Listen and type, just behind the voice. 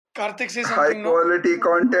Karthik, say High something, no? quality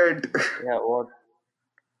content. Yeah,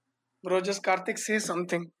 Bro, just Karthik, say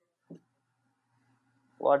something.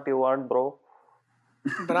 what you want, bro?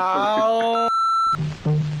 Bro.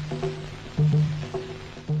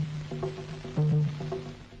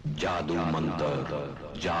 जादू मंतर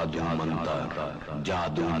जादू मंतर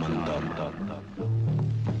जादू Mantar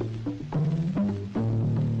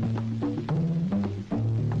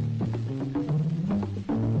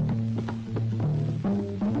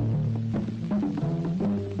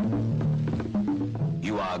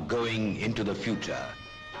You are going into the future.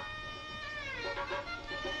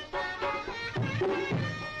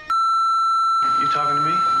 You talking to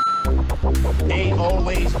me? They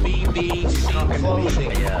always be the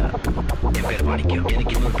closing. என் பேர் மாணிக்கம்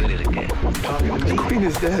எனக்கு இன்னொரு பேர் இருக்கு. Talking to me? Queen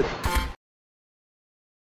is dead.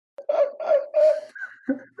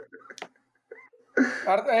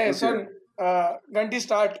 Hey, son, Ganti,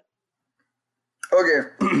 start. Okay.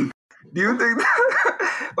 Do you think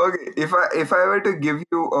that okay, if I were to give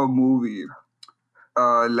you a movie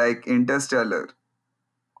like Interstellar,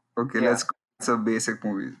 okay, Yeah. let's go. It's a basic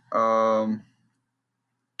movie.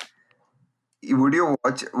 Would you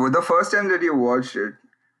watch the first time that you watched it?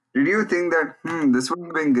 Did you think that this would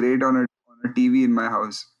have been great on a TV in my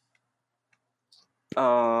house?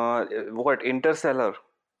 What, Interstellar?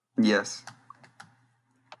 Yes.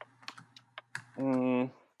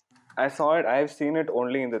 I saw it. I've seen it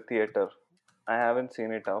only in the theater. I haven't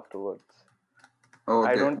seen it afterwards.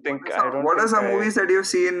 Okay. I don't think. What are some movies that you've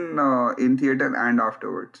seen in theater and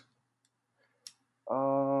afterwards?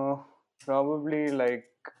 Probably like.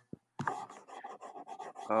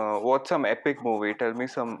 What's some epic movie? Tell me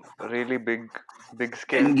some really big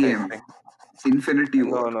scale type Endgame, thing. Infinity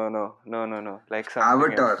War, No. Like something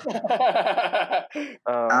Avatar, else.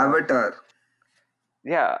 Avatar.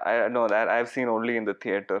 Yeah, I know that. I've seen only in the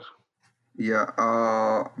theater. Yeah.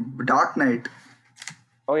 Dark Knight.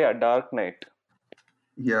 Oh yeah, Dark Knight.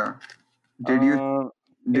 Yeah. Did It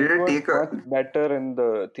it was take much a better in the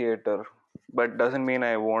theater, but doesn't mean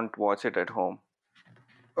I won't watch it at home.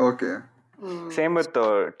 okay? Same with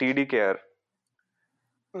TDKR.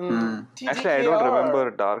 Actually, I don't TDKR. remember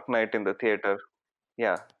Dark Knight in the theater.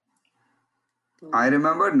 Yeah. I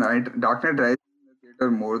remember Dark Knight Rises in the theater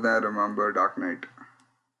more than I remember Dark Knight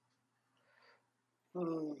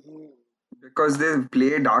because they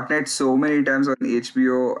play Dark Knight so many times on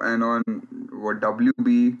HBO and on what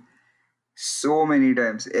WB so many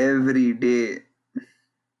times every day.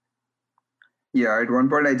 Yeah, at one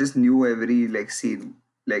point I just knew every like scene,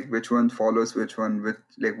 like which one follows which one with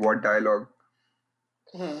like what dialogue.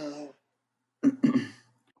 What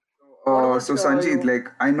about So Sanjeet, you? like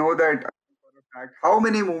I know that for a fact. How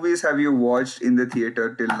many movies have you watched in the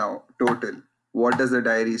theater till now? Total. What does the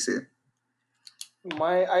diary say?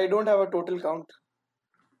 I don't have a total count.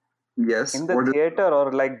 Yes. In the What is theater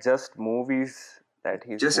or like just movies that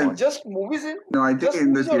he's just in? watched? Just movies in? No, I think Just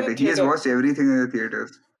in the movies or theater. in He has theater? watched everything in the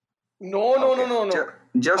theaters. No. Okay.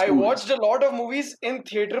 Just I movies. watched a lot of movies in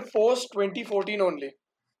theater post 2014 only.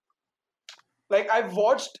 Like I've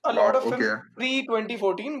watched a lot of films Okay. pre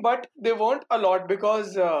 2014, but they weren't a lot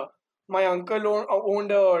because my uncle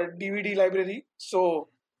owned a DVD library. So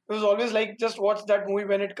it was always like just watch that movie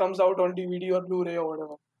when it comes out on DVD or Blu-ray or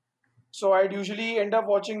whatever. So I'd usually end up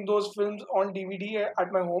watching those films on DVD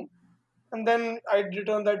at my home, and then I'd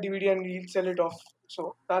return that DVD and sell it off.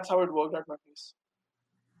 So that's how it worked at my place.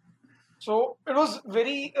 So it was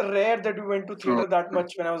very rare that we went to theater that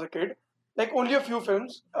much when I was a kid. Like only a few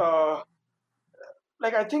films.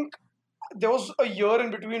 Like I think there was a year in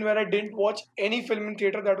between where I didn't watch any film in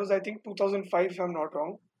theater. That was I think 2005, if I'm not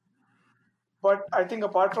wrong. But I think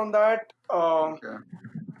apart from that, Okay.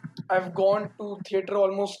 I've gone to theater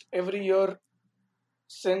almost every year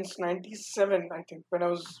since '97. I think when I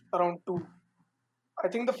was around 2. I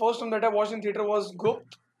think the first one that I watched in theater was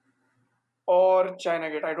Gupt or China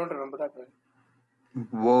Gate. I don't remember that well.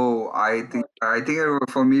 Whoa,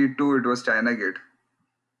 for me too it was China Gate.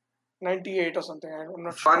 98 or something. I'm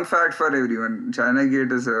not Fun sure. fact for everyone: China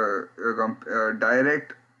Gate is a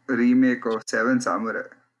direct remake of Seven Samurai.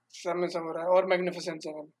 Samurai or Magnificent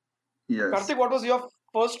Seven. Yes. Karthik, what was your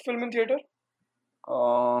first film in theater?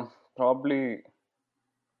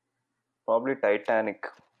 Probably Titanic.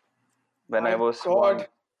 When I My was God. one.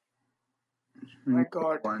 My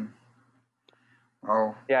God. One.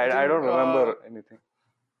 Wow. Yeah, I I think don't remember anything.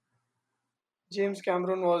 James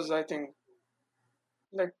Cameron was, I think,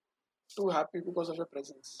 like too happy because of your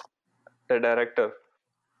presence. The director.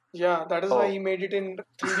 Yeah, that is why Oh. he made it in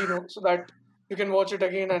 3D, no, so that you can watch it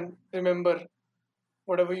again and remember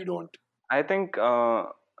whatever you don't. I think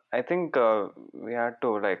I think we had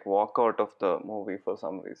to like walk out of the movie for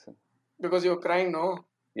some reason. Because you're crying, no?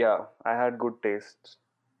 Yeah, I had good taste.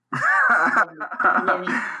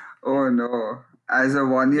 Lovely. Oh no. As a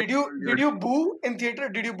 1 year Did you old, did you boo in theater?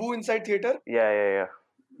 Did you boo inside theater? Yeah.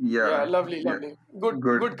 Yeah, yeah, lovely, yeah. lovely. Good,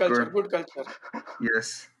 Good, good culture, good. good culture.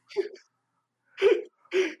 Yes.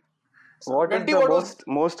 So, What is Ganti, the what was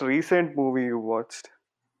most recent movie you watched?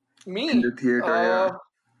 In the me? theater, yeah.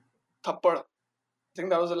 Thappad. I think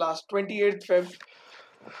that was the last 28th Feb,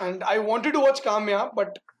 and I wanted to watch Kamya,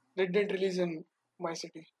 but it didn't release in my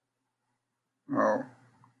city. Oh.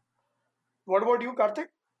 What about you, Karthik?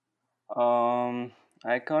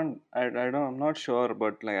 I can't. I don't. I'm not sure,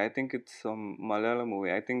 but like I think it's some Malayalam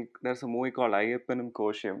movie. I think there's a movie called Ayyappanum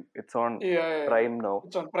Koshiyam. It's on Yeah, yeah, yeah. Prime now.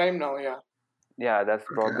 It's on Prime now. Yeah. Yeah, that's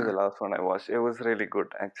probably Okay. the last one I watched. It was really good,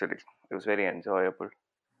 actually. It was very enjoyable.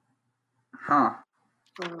 Huh.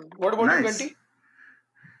 What about you, Nice. Ganti?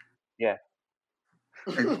 Yeah.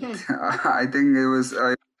 I think it was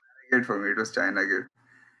China Gate for me. It was China Gate.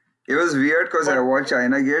 It was weird because I But watched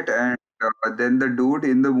China Gate and then the dude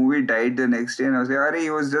in the movie died the next day, and I was like, "Are he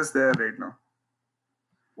was just there right now."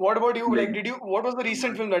 what about you? Like Like, did you? What was the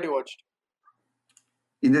recent film that you watched?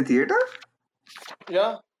 in the theater,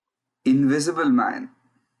 Yeah. Invisible Man.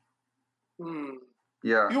 Hmm.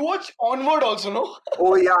 Yeah. You watch Onward also, no?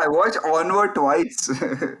 Oh yeah, I watched Onward twice.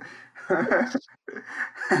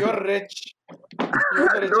 You're rich. You're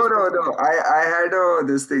the No, richest no, person. no. I had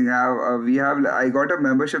this thing. I got a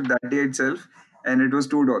membership that day itself, and it was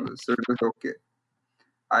 $2, so it was okay.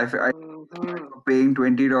 I Mm-hmm. paying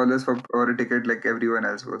 $20 for a ticket like everyone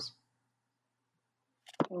else was.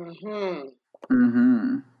 Mm-hmm.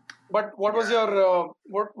 Mm-hmm. But what was your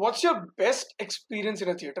what's your best experience in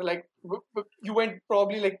a theater? Like you went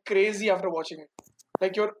probably like crazy after watching it.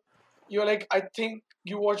 Like you're like I think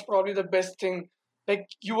you watched probably the best thing. Like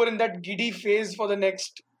you were in that giddy phase for the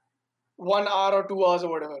next 1 hour or 2 hours or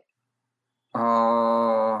whatever.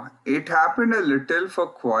 It happened a little for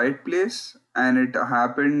Quiet Place, and it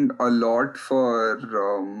happened a lot for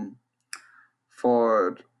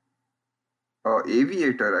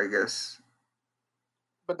Aviator, I guess.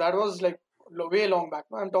 But that was like way long back.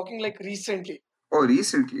 No? I'm talking like recently. Oh,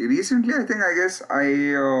 recently, I think I guess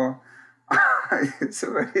it's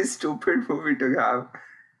a very stupid movie to have.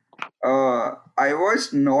 I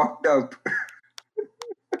watched Knocked Up.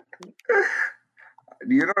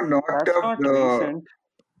 Do you know Knocked That's Up? not The recent.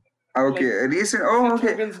 Like okay, recent. Oh, Seth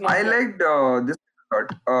okay. Rogen's I knocked up. liked this a lot.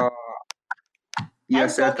 Yeah, I'm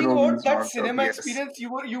Seth talking about Rogen's that Knocked Up. cinema Yes, experience.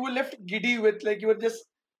 You were left giddy with like you were just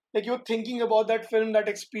like you were thinking about that film, that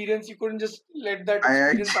experience. You couldn't just let that I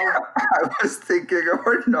experience actually out. I was thinking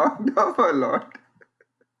about Knocked Up a lot.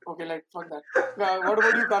 Okay, like fuck that. What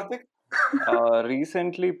about you, Karthik?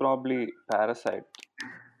 Recently, probably Parasite.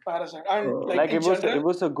 Parasite. And Oh. like Like in it general,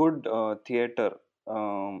 was a good theater,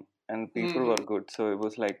 and people were hmm good, so it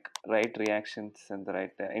was like right reactions and the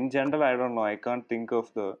right. In general, I don't know. I can't think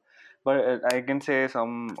of but I can say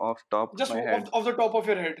some off top of just my head. off the top of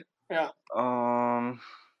your head. Yeah. Um,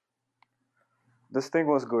 this thing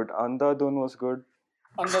was good. Andhadhun was good.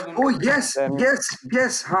 Andhadhun Oh was good. Yeah. Then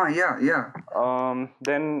yes. Huh? Yeah.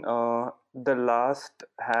 the last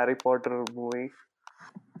Harry Potter movie.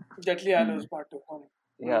 Deathly Hallows Part 2.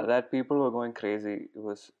 Yeah, that people were going crazy. It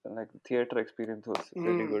was like the theater experience was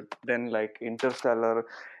really Hmm. good. Then like Interstellar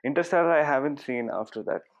I haven't seen after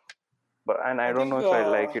that. But and I I don't know think. if I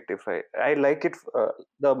like it. If I like it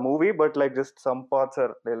the movie, but like just some parts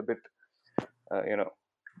are a little bit uh, you know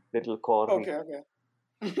little corny. Okay.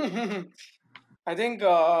 Okay. I think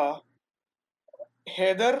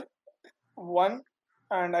Heather one,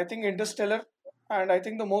 and I think Interstellar, and I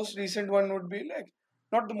think the most recent one would be like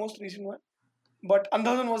not the most recent one, but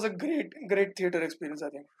Andhadhun was a great theater experience. I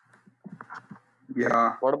think.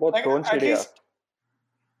 Yeah. What about Like Son at Chidiya? least.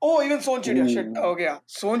 Oh, even Son Chidiya. Shit. Ooh. Okay, yeah.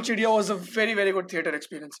 Son Chidiya was a very good theater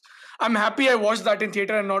experience. I'm happy I watched that in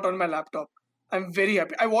theater and not on my laptop. I'm very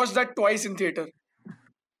happy. I watched that twice in theater.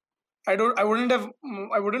 I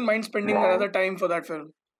wouldn't mind spending Wow. another time for that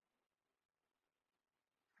film.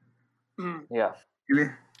 Hmm. Yeah. Really?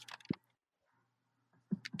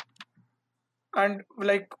 And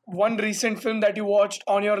like one recent film that you watched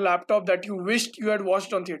on your laptop that you wished you had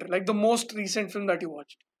watched on theater, like the most recent film that you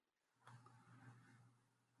watched.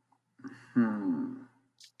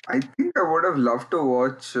 I think I would have loved to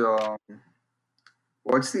watch The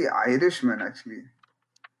Irishman actually.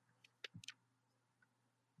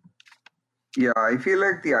 Yeah, I feel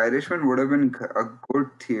like The Irishman would have been a good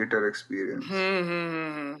theater experience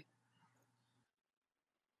Hmm.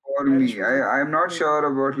 for me. Irishman is a I'm not great movie. sure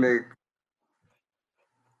about like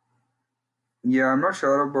Yeah, I'm not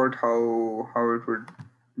sure about how it would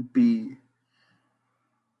be,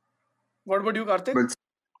 What about you, Karthik? but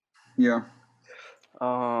yeah.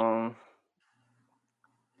 Um,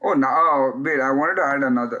 Oh, now wait, I wanted to add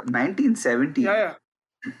another 1970. Yeah, yeah.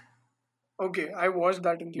 Okay, I watched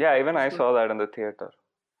that in yeah, theater. even It's I good. saw that in the theater.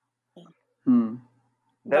 Hmm.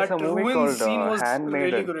 There's That a movie ruin called scene was really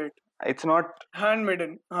Handmaiden. great. It's not,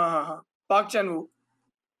 Handmaiden. Ha ha ha. Park Chan Wook.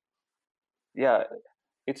 yeah,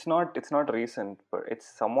 it's not recent, but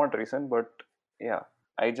it's somewhat recent. But yeah,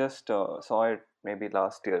 I just saw it maybe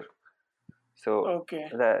last year. So Okay.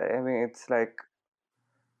 that, I mean, it's like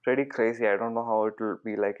pretty crazy. I don't know how it will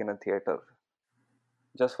be like in a theater.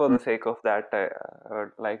 Just for the sake of that, I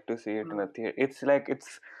would like to see it in a Hmm. theater. It's like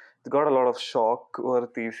it's got a lot of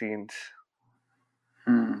shock-worthy scenes.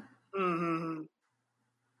 Hmm. Mm-hmm.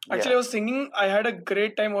 Actually, Yeah, I was thinking I had a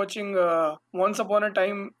great time watching Once Upon a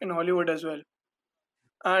Time in Hollywood as well.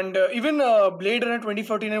 And even Blade Runner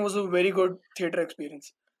 2049 was a very good theater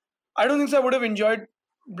experience. I don't think so I would have enjoyed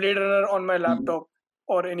Blade Runner on my laptop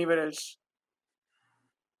or anywhere else.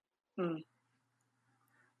 Hmm.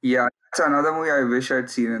 Yeah, that's another movie I wish I'd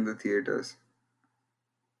seen in the theaters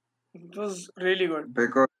It was really good.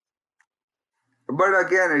 because. But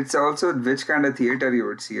again, it's also which kind of theater you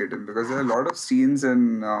would see it in, because there are a lot of scenes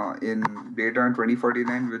in Blade Runner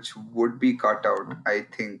 2049 which would be cut out, I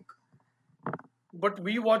think. But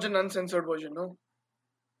we watched an uncensored version, no?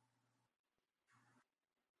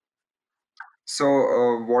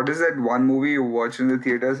 So, what is that one movie you watched in the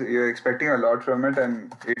theaters? You're expecting a lot from it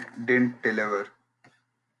and it didn't deliver.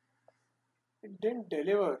 It didn't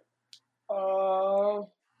deliver. Uh,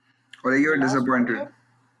 Or you're last 1 year? disappointed.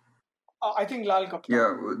 I think Lal Kaptan.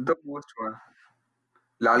 Yeah, the most one.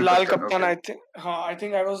 Lal Lal Kaptan, Kaptan. okay. I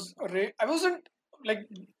think I wasn't like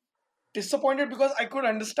disappointed because I could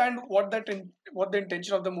understand what the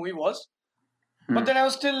intention of the movie was, but Hmm. then I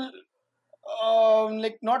was still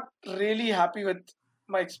like not really happy with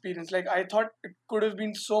my experience. Like I thought it could have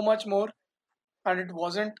been so much more, and it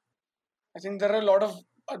wasn't. I think there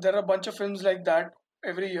are a bunch of films like that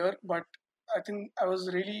every year, but I think I was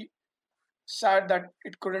really sad that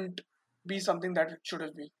it couldn't be something that it should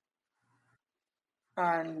have been.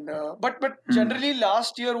 And but Hmm. generally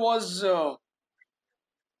last year wasn't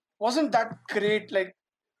that great. Like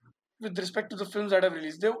with respect to the films that have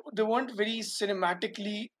released, they weren't very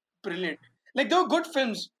cinematically brilliant. Like they were good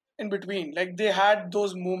films in between. Like they had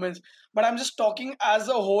those moments, but I'm just talking as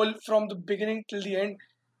a whole from the beginning till the end.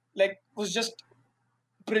 Like was just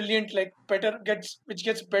brilliant. Like better gets which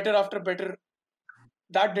gets better after better.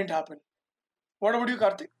 That didn't happen. What about you,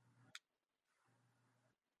 Karthik?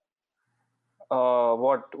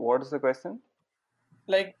 what is the question?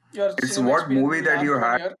 Like your It's cinema what experience in movie the that last you one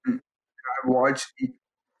had year? watched.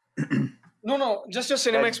 No, no, just your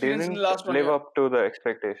cinema That experience in the didn't last one live year. up to the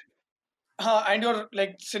expectation. And your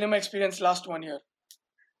like cinema experience last 1 year,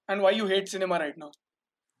 and why you hate cinema right now.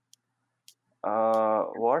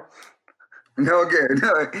 What? Okay,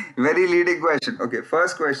 no, very leading question. Okay,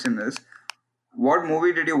 first question is, what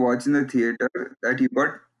movie did you watch in the theater that you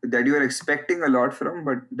were expecting a lot from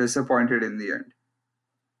but disappointed in the end?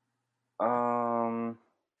 Um,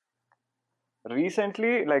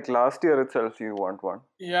 Recently, like last year itself, you want one.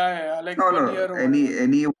 Yeah, like No, 1 year no, or whatever.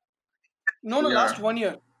 any No, yeah, last 1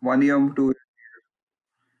 year. 1 year, 2,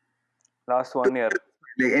 Last two 1 year.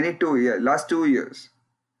 like any 2 year, last 2 years.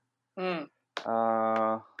 Hmm.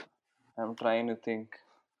 Uh, I'm trying to think.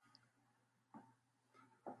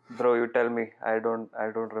 Bro, you tell me. I don't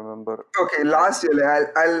remember. Okay, last year.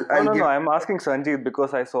 I'll No. give. I'm asking Sanjeev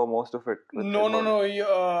because I saw most of it with No, him no, only.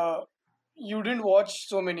 no. You didn't watch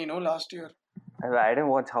so many, no, last year. I didn't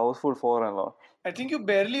watch Houseful 4 and all. I think you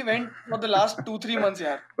barely went for the last 2-3 months,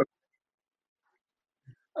 yeah.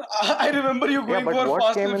 I remember you Yeah, going but for what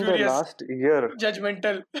Fast came and in the Furious. last year?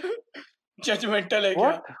 Judgmental. Judgmental है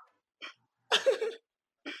क्या? What?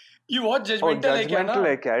 You watch Oh, Judgmental है क्या Judgmental. ना?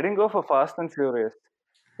 Like, I didn't go for Fast and Furious.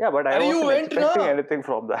 Yeah, but I अरे you wasn't went expecting ना? anything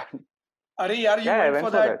from that. अरे यार you Yeah, I went went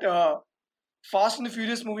for for that that. Fast and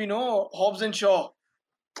Furious movie, no? Hobbs and Shaw.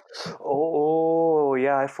 Oh,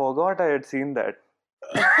 yeah, I forgot I had seen that.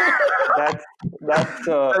 That's that's That's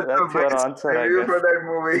the that's your best answer, I review guess. for that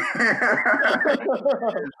movie.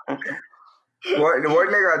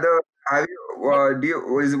 What like other have you But do you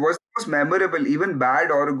was the most memorable, even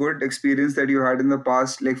bad or good experience that you had in the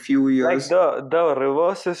past like few Like years? the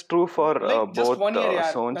reverse is true for like just both 1 year,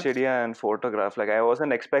 yeah. That's. Sonchedia and Photograph. Like I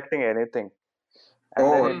wasn't expecting anything,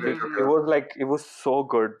 and then Oh, it right, it, it okay. was like it was so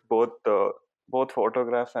good, both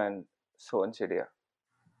Photograph and Sonchedia.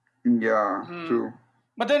 Yeah, Hmm. true.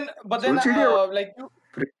 But then Social media was like you,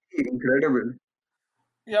 pretty incredible.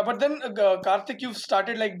 Yeah, but then Karthik, you've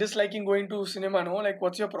started like disliking going to cinema, no? Like,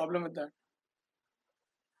 what's your problem with that?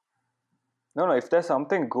 No, no. If there's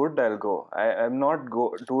something good, I'll go. I'm not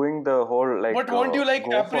doing the whole like But weren't you like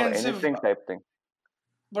go for apprehensive? anything type thing.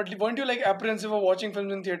 But weren't you like apprehensive of watching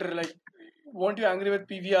films in theater? Like, weren't you angry with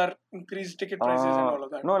PVR, increased ticket prices, and all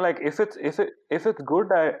of that? No, like if it's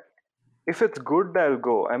good, I'll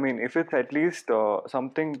go. I mean, if it's at least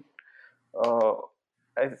something, uh,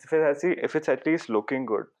 if it's at least looking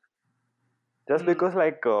good. Just Hmm. because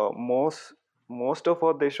like most of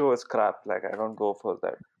what they show is crap. Like I don't go for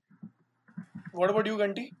that. What about you,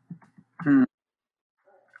 Ganti? Hmm.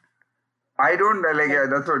 I don't like, Like, yeah,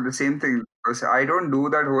 that's what the same thing. Because I don't do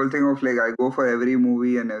that whole thing of like I go for every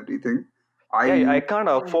movie and everything. I Yeah, I use, can't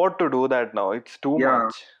hmm, afford to do that now. It's too yeah,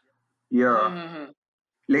 much. yeah.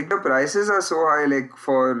 Like the prices are so high, like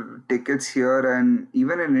for tickets here and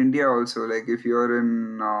even in India also. Like if you're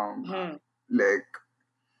in hmm, like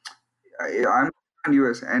I'm in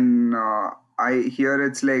US and I hear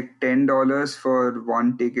it's like $10 for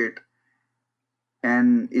one ticket,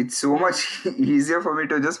 and it's so hmm, much easier for me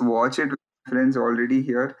to just watch it with friends already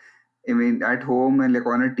here. I mean, at home and like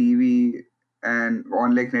on a TV and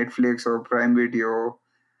on like Netflix or Prime Video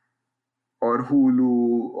or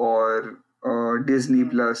Hulu or Disney hmm.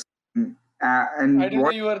 Plus. I And didn't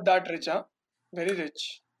know what? you were that rich, huh? Very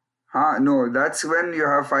rich. Huh? No, that's when you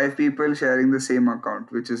have five people sharing the same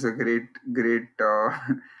account, which is a great, great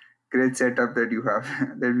setup that you have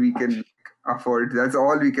that we can afford. That's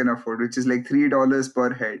all we can afford, which is like $3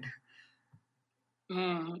 per head.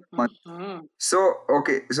 Hmm, hmm, hmm. So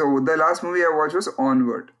okay, so the last movie I watched was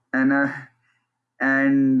Onward, and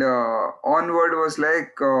Onward was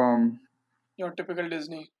like Your typical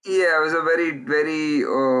Disney. yeah, it was a very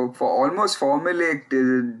for almost formulaic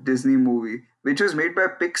Disney movie, which was made by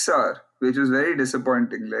Pixar, which was very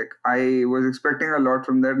disappointing. Like I was expecting a lot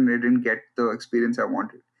from that, and I didn't get the experience I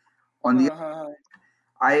wanted. On the Uh-huh.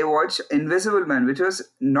 I watched Invisible Man, which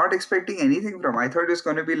was not expecting anything from. I thought it was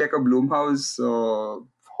going to be like a Blumhouse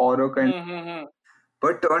horror kind, Hmm, hmm, hmm.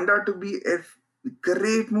 but turned out to be a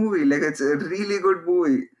great movie. Like it's a really good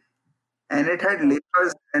movie, and it had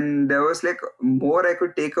layers, Okay. and there was like more I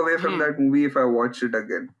could take away from Hmm, that movie if I watched it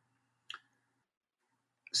again.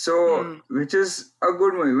 So, hmm, which is a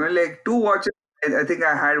good movie. When like to watch it, I think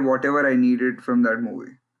I had whatever I needed from that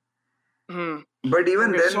movie. hmm. But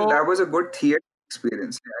even Okay, then, so that was a good theater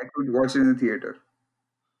experience. I could watch it in the theater.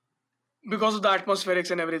 because of the atmospherics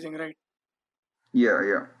and everything, right? Yeah,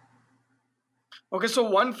 yeah. Okay, so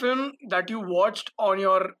one film that you watched on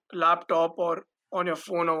your laptop or on your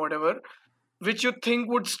phone or whatever, which you think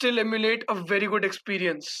would still emulate a very good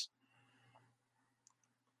experience,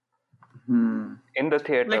 Hmm. In the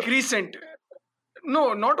theater. like recent.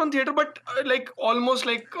 No, not on theater, but like almost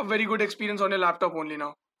like a very good experience on your laptop only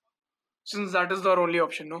now, since that is the only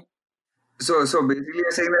option, no? So basically,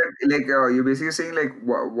 you're saying that like you're basically saying like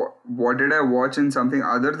what did I watch in something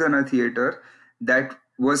other than a theater that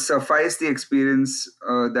was suffice the experience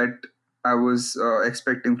that I was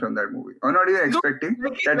expecting from that movie, or not even No, expecting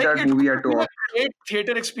that like that it could movie had have to been a offer. great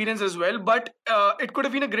theater experience as well, but it could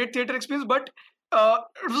have been a great theater experience, but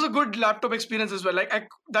it was a good laptop experience as well. Like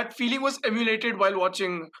that feeling was emulated while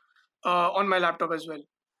watching on my laptop as well.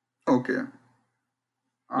 Okay,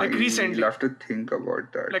 Like I'll recently, have to think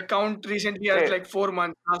about that. like count recently as Hey, like 4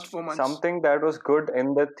 months, last 4 months. something that was good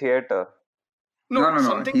in the theater. No, No, no,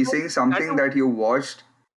 no. something He's saying that something you that you watched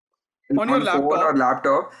on your on phone or laptop.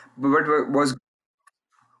 laptop, but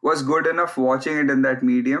was good enough watching it in that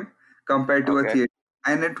medium compared to a Okay. theater,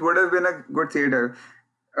 and it would have been a good theater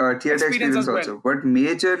Experience experience as well. also. But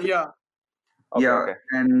majorly, Yeah. Okay. yeah, Okay.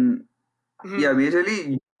 and yeah, Hmm.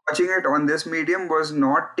 majorly watching it on this medium was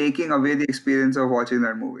not taking away the experience of watching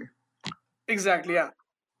that movie. Exactly. Yeah.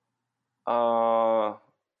 Uh,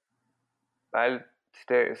 I'll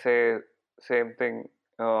say same thing.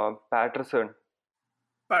 Patterson.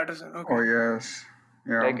 Patterson. Oh Okay. yes,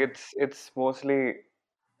 Like yeah. it's mostly.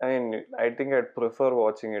 I mean, I think I'd prefer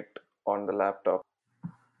watching it on the laptop.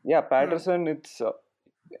 Yeah, Hmm. Patterson.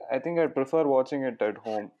 I think I'd prefer watching it at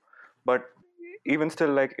home, but even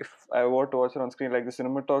still, like if I were to watch it on screen, like the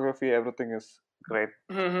cinematography, everything is great.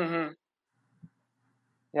 Hmm. Hmm. Hmm.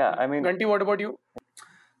 Yeah, I mean, Ganti, what about you?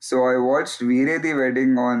 So I watched Veere the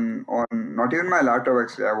Wedding on not even my laptop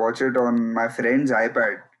actually. I watched it on my friend's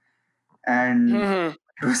iPad, and Hmm.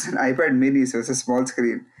 it was an iPad mini, so it's a small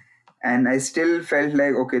screen. And I still felt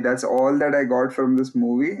like okay, that's all that I got from this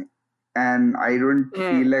movie, and I don't Hmm.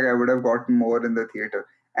 feel like I would have gotten more in the theater.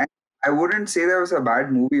 And I wouldn't say that was a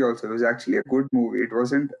bad movie. Also, it was actually a good movie. It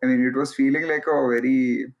wasn't. I mean, it was feeling like a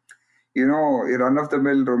very run of the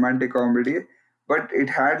mill romantic comedy, but it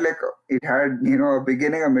had a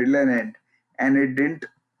beginning, a middle, and end, and it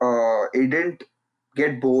didn't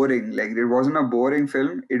get boring. Like, it wasn't a boring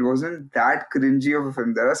film. It wasn't that cringy of a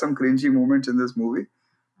film. There are some cringy moments in this movie,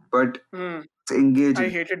 but Hmm. it's engaging. I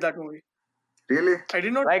hated that movie. Really? I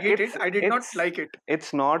did not Like, hate it's it. I did not it's like it.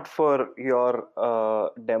 it's not for your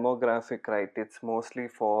demographic, right? It's mostly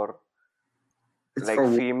for It's like for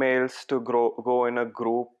females to go in a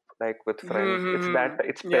group, like with friends. It's Hmm.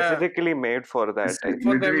 it's Yeah. specifically made for that, it's I think.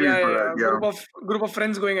 For them, literally yeah, for yeah, that. yeah. Yeah. Group of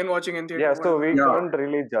friends going and watching in theater, Yeah, so whatever. we Yeah. can't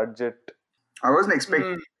really judge it. I wasn't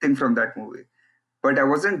expecting anything from that movie, but I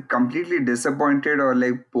wasn't completely disappointed or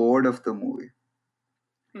like bored of the movie.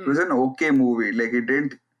 It was an okay movie. Like,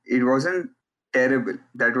 it wasn't terrible.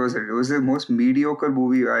 That was it. It was the most mediocre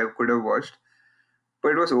movie I could have watched,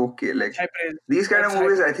 but it was okay. Like, High praise. these kind of That's high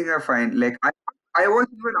movies, I praise. think are fine. Like, I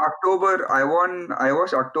watched even October. I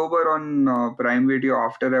watched October on Prime Video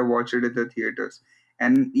after I watched it in the theaters,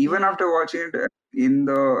 and even after watching it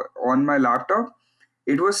on my laptop,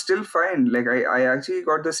 it was still fine. Like, I actually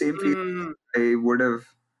got the same feeling I would have.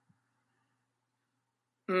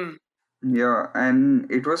 Hmm. Yeah,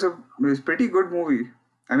 and it was pretty good movie.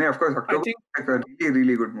 I mean, of course, I October think is like a really,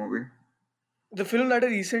 really good movie. the film that I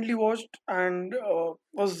recently watched and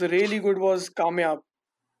was really good was Kamyab.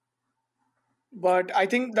 But I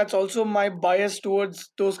think that's also my bias towards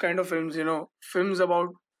those kind of films, films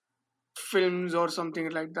about films or something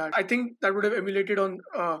like that. I think that would have emulated on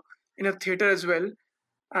in a theater as well.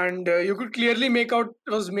 And you could clearly make out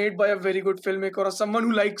it was made by a very good filmmaker or someone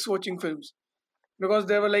who likes watching films, because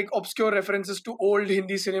there were like obscure references to old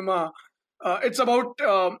Hindi cinema. It's about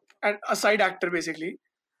a side actor basically,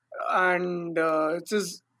 and it's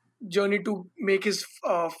his journey to make his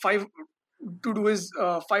to do his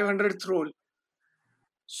 500th role.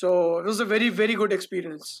 So it was a very very good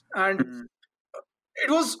experience, and it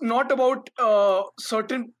was not about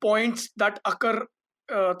certain points that occur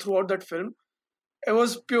throughout that film. It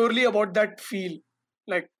was purely about that feel,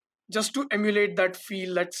 like just to emulate that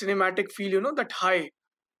feel, that cinematic feel, that high,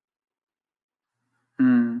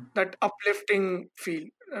 that uplifting feel.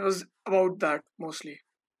 It was about that mostly.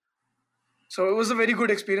 So it was a very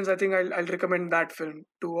good experience. I think I'll recommend that film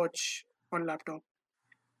to watch on laptop.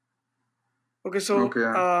 Okay, so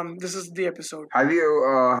Okay. this is the episode. Have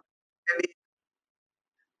you any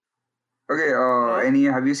okay?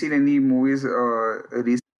 Huh? Have you seen any movies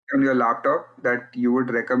recently on your laptop that you would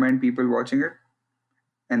recommend people watching it,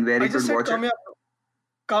 and where I you just could said watch it?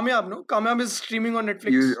 Kamyab, no? Kamyab is streaming on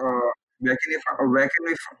Netflix. You where can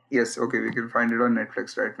we? Yes, okay, we can find it on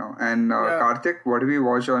Netflix right now. And Yeah. Karthik, what do we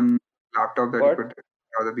watch on laptop that you What? could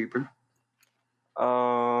tell other people?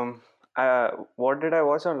 What did I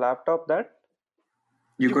watch on laptop that?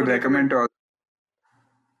 You could recommend to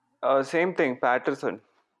others. Same thing, Patterson.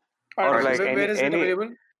 Or Patterson. like Where is it available?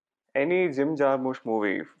 any Jim Jarmusch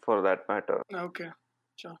movie for that matter. Okay,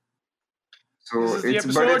 sure. So This is the it's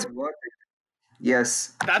worth episode. it.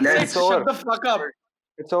 Yes. That's Let's it. It's Shut over. the fuck up.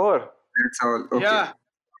 It's over. That's all. Okay. Yeah,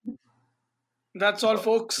 that's all,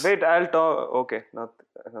 folks. Wait, I'll talk. Okay, not.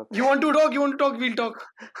 You want to talk? You want to talk? We'll talk.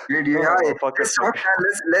 Wait, No, yeah, fuck it, let's fuck talk,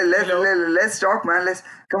 it. man. Hello? Let's talk, man.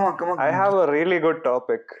 Come on. I have a really good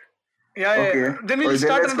topic. Yeah. Okay. Then Oh, we'll then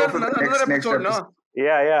start let's go for the another next episode, episode. no?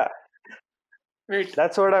 Yeah. Wait.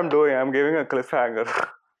 That's what I'm doing. I'm giving a cliffhanger.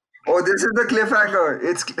 Oh, this is the cliffhanger.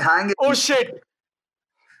 It's hanging. Oh shit.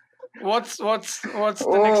 What's the next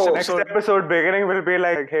Oh. Next episode? episode beginning will be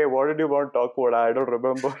like, hey, what did you want to talk about? I don't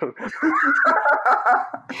remember.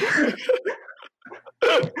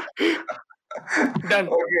 Done.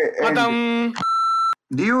 Okay. And Khatam.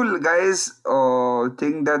 do you guys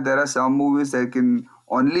think that there are some movies that can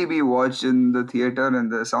only be watched in the theater,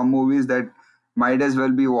 and there are some movies that might as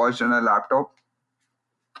well be watched on a laptop?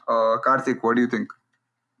 Karthik, what do you think?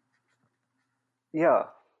 Yeah,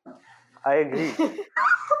 I agree.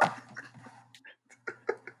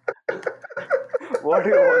 What do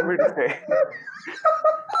you want me to say?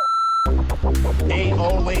 A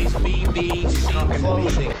always BB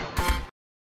closing.